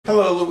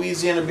Hello,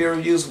 Louisiana Beer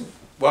Reviews.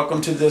 Welcome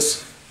to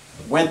this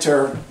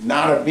winter,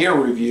 not a beer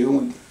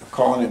review. We're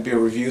calling it beer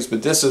reviews,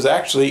 but this is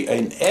actually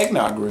an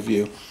eggnog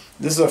review.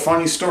 This is a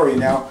funny story.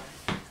 Now,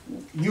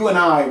 you and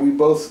I, we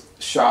both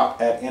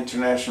shop at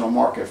International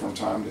Market from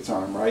time to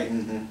time, right?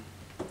 Mm-hmm.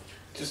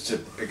 Just to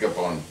pick up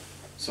on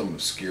some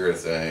obscure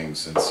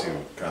things and see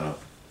what kind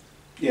of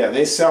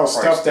they sell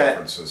stuff that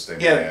differences they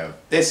may have.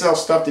 They sell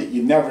stuff that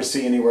you never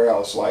see anywhere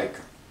else, like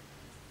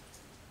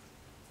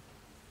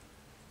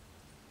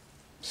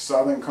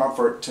Southern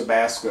Comfort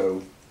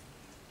Tabasco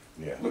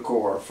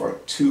liqueur for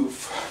two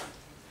for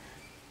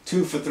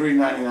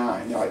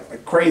 $3.99. You know,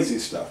 like crazy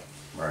stuff.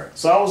 Right.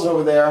 So I was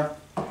over there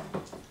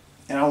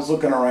and I was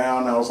looking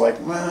around. And I was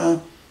like,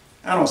 well,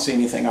 I don't see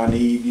anything I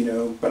need, you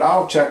know, but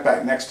I'll check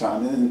back next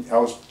time. And then I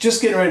was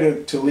just getting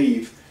ready to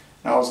leave,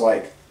 and I was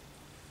like,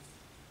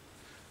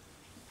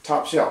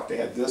 top shelf. They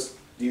had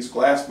these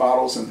glass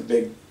bottles and the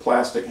big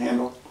plastic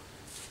handle.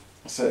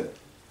 I said,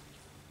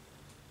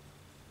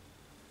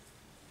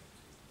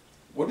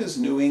 what is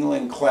New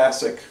England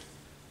Classic,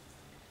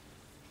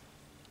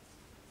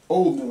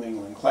 Old New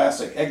England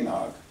Classic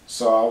Eggnog?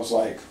 So I was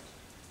like,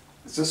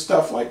 is this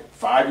stuff like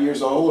 5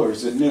 years old or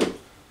is it new?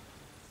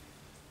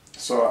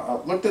 So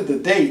I looked at the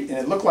date and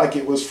it looked like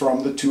it was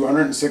from the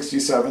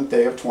 267th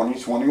day of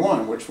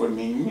 2021, which would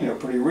mean, you know,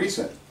 pretty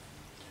recent.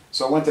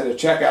 So I went to the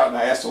checkout and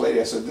I asked the lady,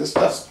 I said, this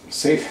stuff's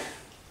safe?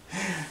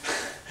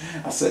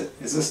 I said,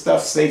 is this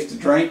stuff safe to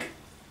drink?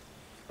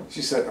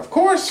 She said, of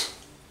course.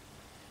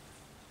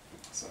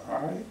 I said, all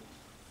right.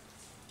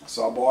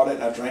 So I bought it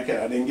and I drank it.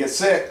 I didn't get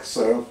sick.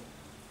 So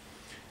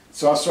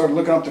I started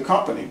looking up the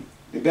company.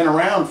 They've been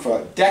around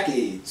for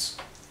decades.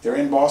 They're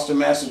in Boston,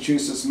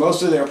 Massachusetts.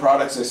 Most of their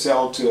products they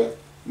sell to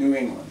New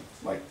England,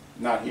 like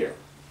not here.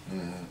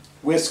 Mm-hmm.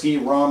 Whiskey,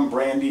 rum,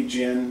 brandy,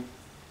 gin,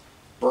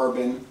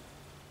 bourbon,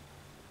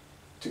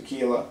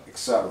 tequila,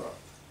 etc.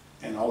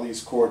 And all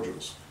these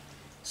cordials.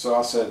 So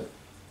I said,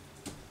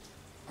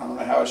 I don't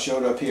know how it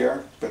showed up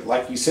here, but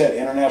like you said,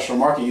 international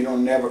market, you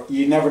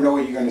never know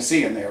what you're going to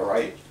see in there,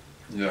 right?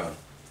 Yeah.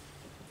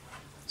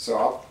 So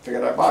I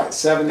figured I'd buy it.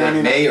 $7.99.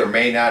 They may or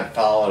may not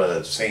follow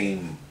the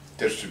same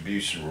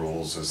distribution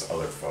rules as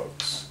other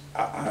folks.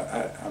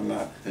 I'm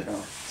not, you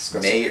know,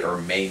 May or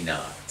may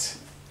not.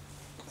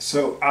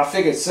 So I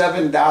figured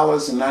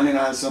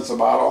 $7.99 a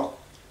bottle.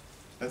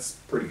 That's a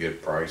pretty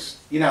good price.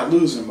 You're not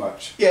losing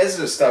much. Yeah,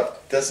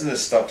 doesn't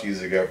this stuff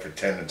usually go for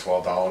 $10 to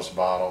 $12 a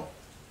bottle?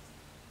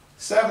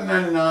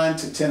 $7.99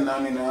 to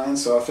 $10.99,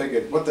 so I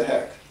figured, what the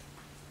heck?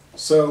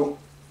 So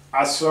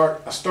I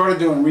started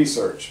doing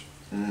research.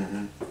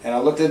 Mm-hmm. And I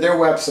looked at their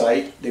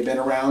website. They've been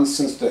around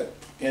since the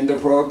end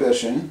of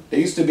Prohibition. They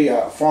used to be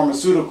a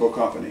pharmaceutical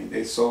company.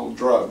 They sold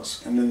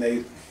drugs, and then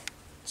they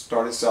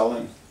started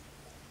selling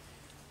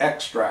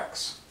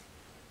extracts.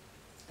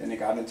 Then they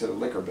got into the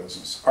liquor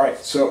business. All right,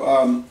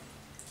 so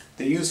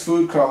they use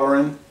food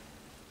coloring.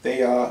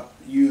 They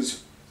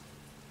use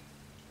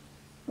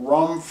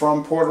rum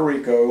from Puerto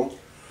Rico,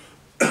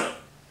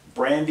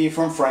 brandy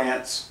from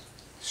France,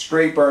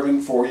 straight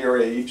bourbon,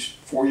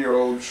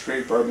 4-year-old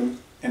straight bourbon,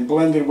 and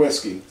blended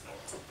whiskey.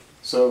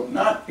 So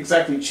not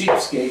exactly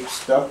cheapskate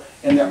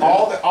stuff. And then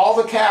all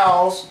the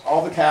cows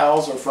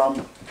are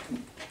from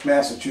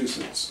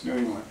Massachusetts, New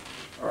England.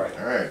 All right.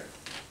 All right.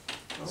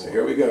 So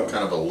here we go.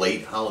 Kind of a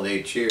late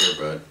holiday cheer,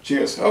 but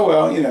cheers. Oh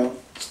well, you know,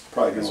 it's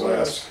probably gonna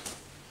last.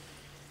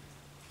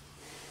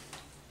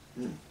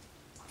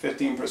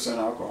 15%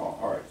 alcohol.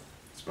 All right.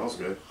 Smells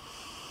good.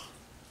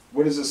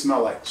 What does it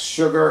smell like?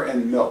 Sugar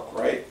and milk,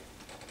 right?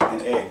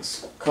 And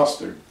eggs,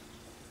 custard.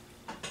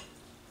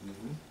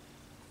 Mm-hmm.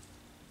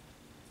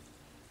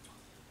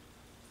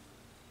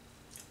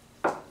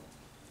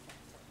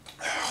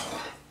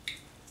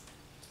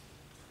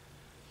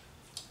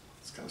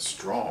 It's kind of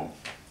strong.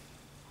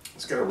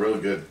 It's got a really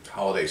good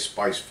holiday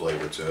spice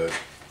flavor to it.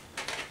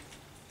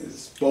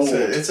 It's bold.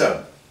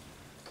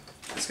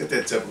 It's got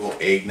that typical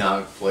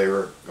eggnog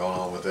flavor going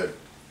on with it.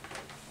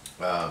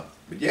 But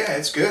yeah,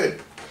 it's good.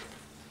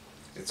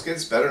 It's good.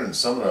 It's better than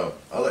some of the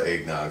other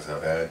eggnogs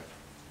I've had.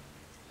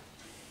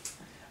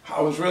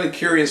 I was really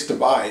curious to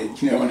buy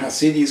it. You know, when I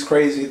see these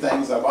crazy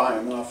things, I buy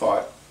them, and I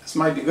thought this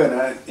might be good.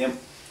 And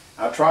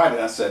I tried it.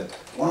 And I said,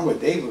 I wonder what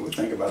David would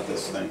think about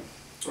this thing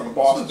from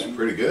Boston. It's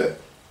pretty good.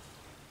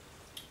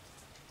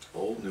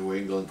 Old New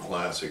England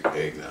Classic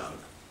Eggnog.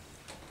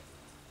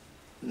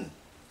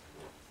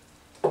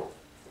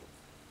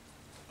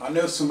 I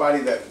know somebody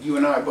that you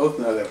and I both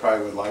know that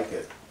probably would like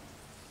it.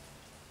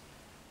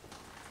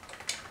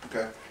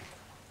 Okay.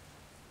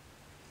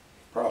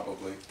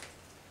 Probably.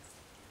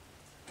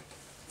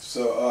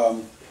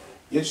 So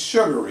it's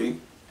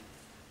sugary.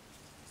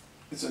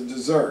 It's a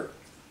dessert.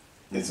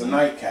 It's a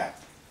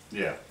nightcap.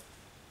 Yeah.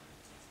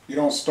 You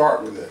don't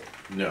start with it.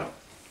 No.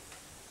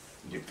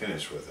 You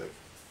finish with it.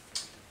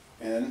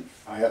 And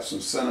I have some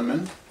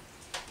cinnamon.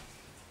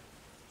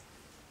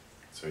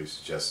 So you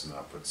suggesting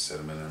I put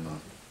cinnamon in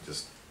them?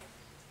 Just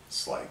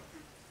slight.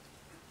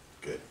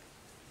 Good.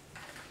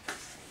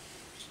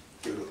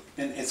 Give it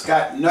And it's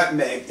got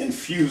nutmeg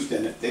infused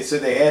in it. They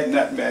said they add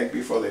nutmeg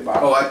before they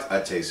bottle Oh, it. I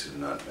tasted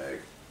nutmeg.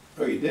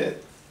 Oh, you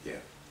did? Yeah.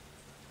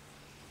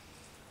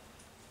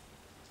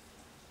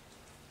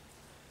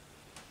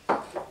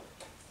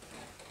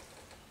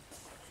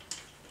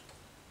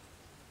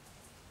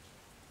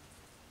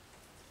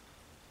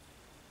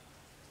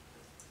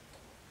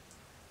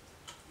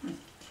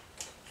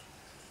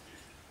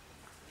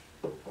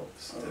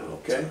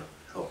 Okay.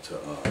 Help to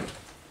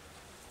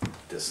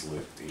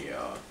dilute the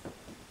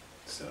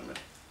cinnamon.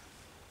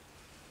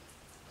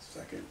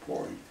 Second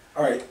pouring.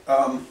 All right.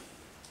 I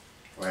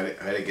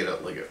had to get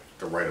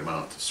the right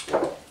amount to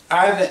swirl.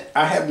 I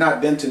have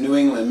not been to New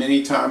England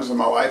many times in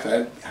my life.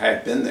 I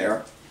had been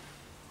there.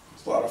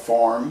 There's a lot of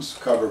farms,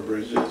 covered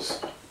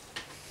bridges,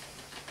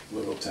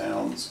 little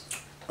towns.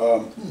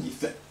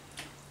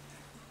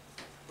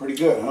 Pretty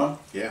good, huh?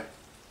 Yeah.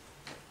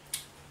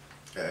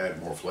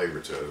 Add more flavor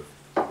to it.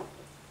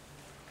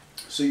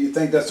 So you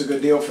think that's a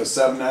good deal for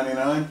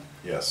 $7.99?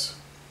 Yes.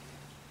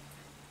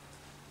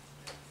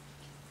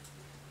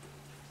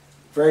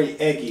 Very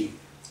eggy,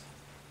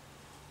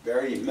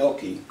 very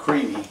milky,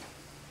 creamy.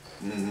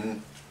 Mm-hmm.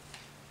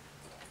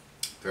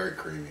 Very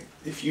creamy.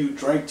 If you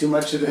drank too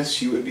much of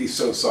this, you would be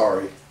so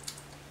sorry.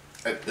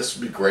 This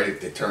would be great if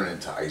they turn it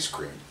into ice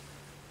cream.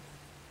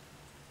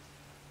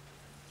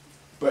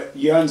 But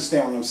you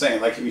understand what I'm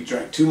saying? Like if you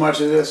drank too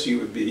much of this, you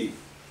would be...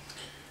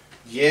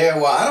 Yeah,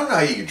 well, I don't know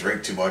how you can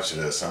drink too much of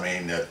this. I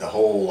mean, the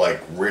whole like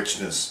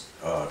richness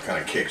kind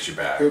of kicks you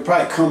back. It would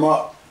probably come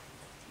up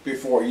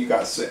before you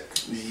got sick.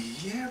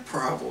 Yeah,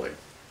 probably,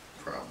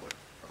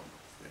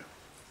 yeah.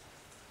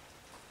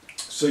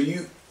 So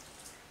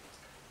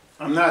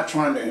I'm not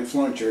trying to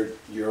influence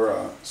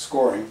your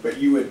scoring, but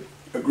you would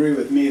agree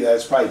with me that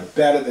it's probably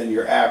better than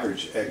your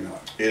average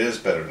eggnog. It is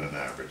better than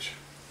average.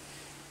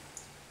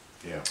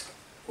 Yeah.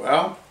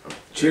 Well, There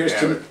cheers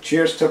you have it.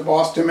 cheers to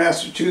Boston,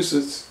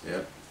 Massachusetts.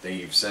 Yep. Thank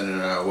you for sending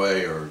it our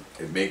way or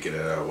making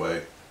it our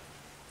way.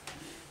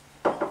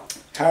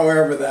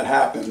 However that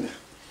happened.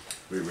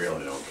 We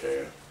really don't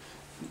care.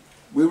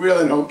 We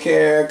really don't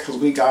care because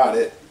we got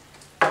it.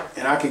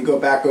 And I can go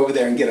back over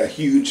there and get a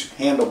huge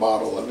handle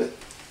bottle of it.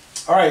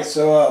 All right,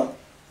 so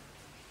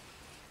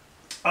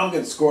I'm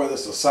going to score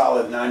this a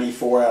solid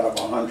 94 out of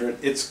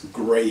 100. It's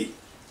great.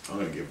 I'm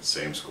going to give it the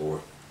same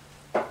score.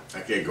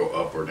 I can't go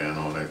up or down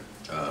on it.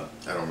 I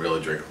don't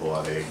really drink a whole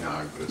lot of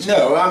eggnog. But it's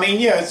No, I mean,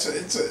 yeah,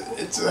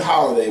 it's a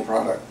holiday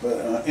product.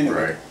 But anyway,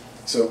 Right.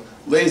 So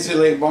Lazy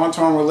Lake Bon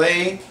Ton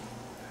Relais,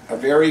 a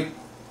very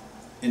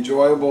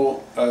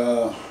enjoyable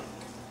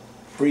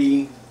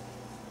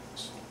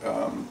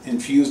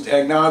infused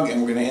eggnog,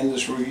 and we're going to end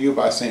this review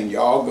by saying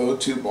y'all go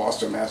to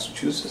Boston,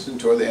 Massachusetts and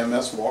tour the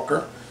M.S.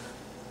 Walker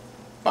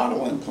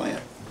bottle and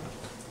plant.